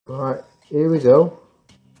Right, here we go.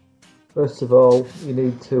 First of all, you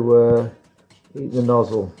need to heat the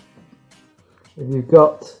nozzle. If you've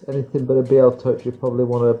got anything but a Bltouch, you probably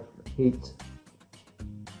want to heat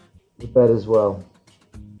the bed as well.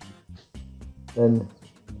 Then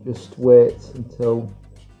just wait until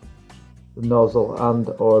the nozzle and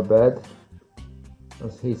or bed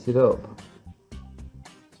has heated up.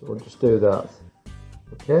 So we'll just do that.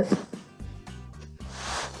 Okay.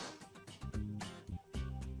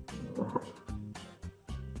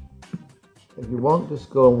 If you want,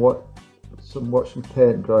 just go and watch some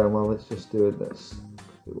paint drying while it's just doing this.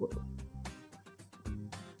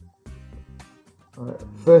 Right,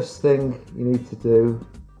 first thing you need to do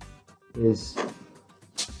is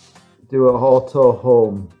do an auto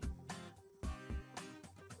home.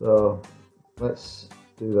 So let's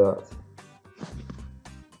do that.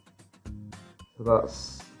 So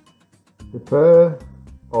that's prepare,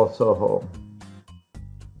 auto home.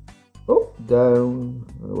 Up, down,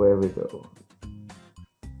 and away we go.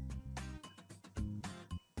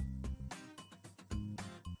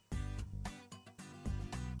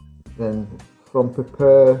 Then from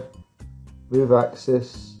prepare, move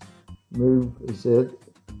axis, move the Z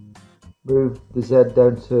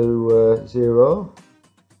down to 0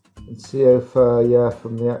 and see how far you are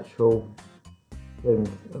from the actual thing.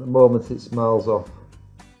 At the moment it's miles off.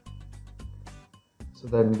 So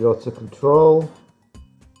then go to control,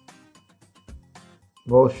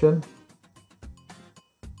 motion,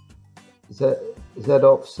 Z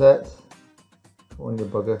offset, come on you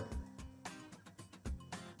bugger.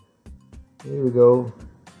 Here we go,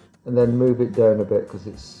 and then move it down a bit because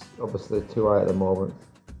it's obviously too high at the moment.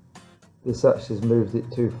 This actually has moved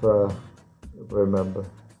it too far, if I remember.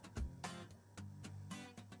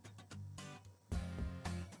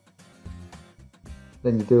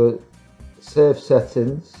 Then you do a save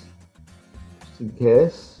settings, just in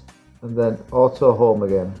case, and then auto home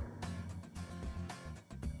again.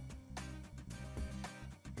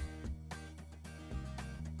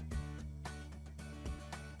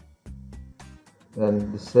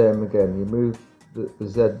 Then the same again, you move the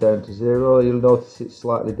Z down to 0, you'll notice it's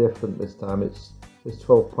slightly different this time. It's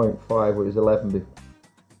 12.5, which is 11 before.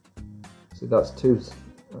 See, that's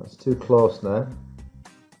too close now.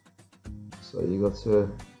 So you go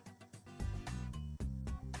to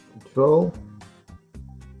control,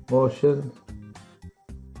 motion,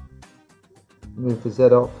 move the Z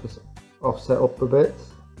offset up a bit,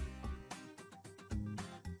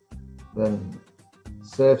 then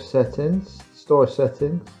save settings, store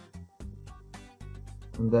settings,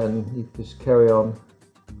 and then you just carry on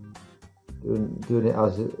doing it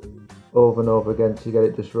as it over and over again to get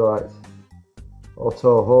it just right.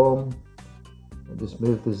 Auto home, and just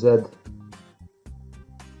move the Z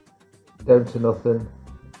down to nothing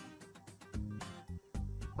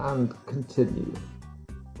and continue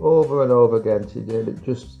over and over again to get it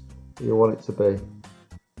just where you want it to be.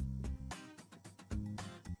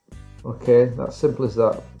 Okay, that's simple as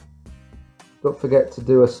that. Don't forget to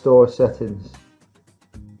do a store settings,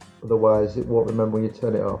 otherwise it won't remember when you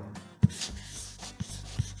turn it off.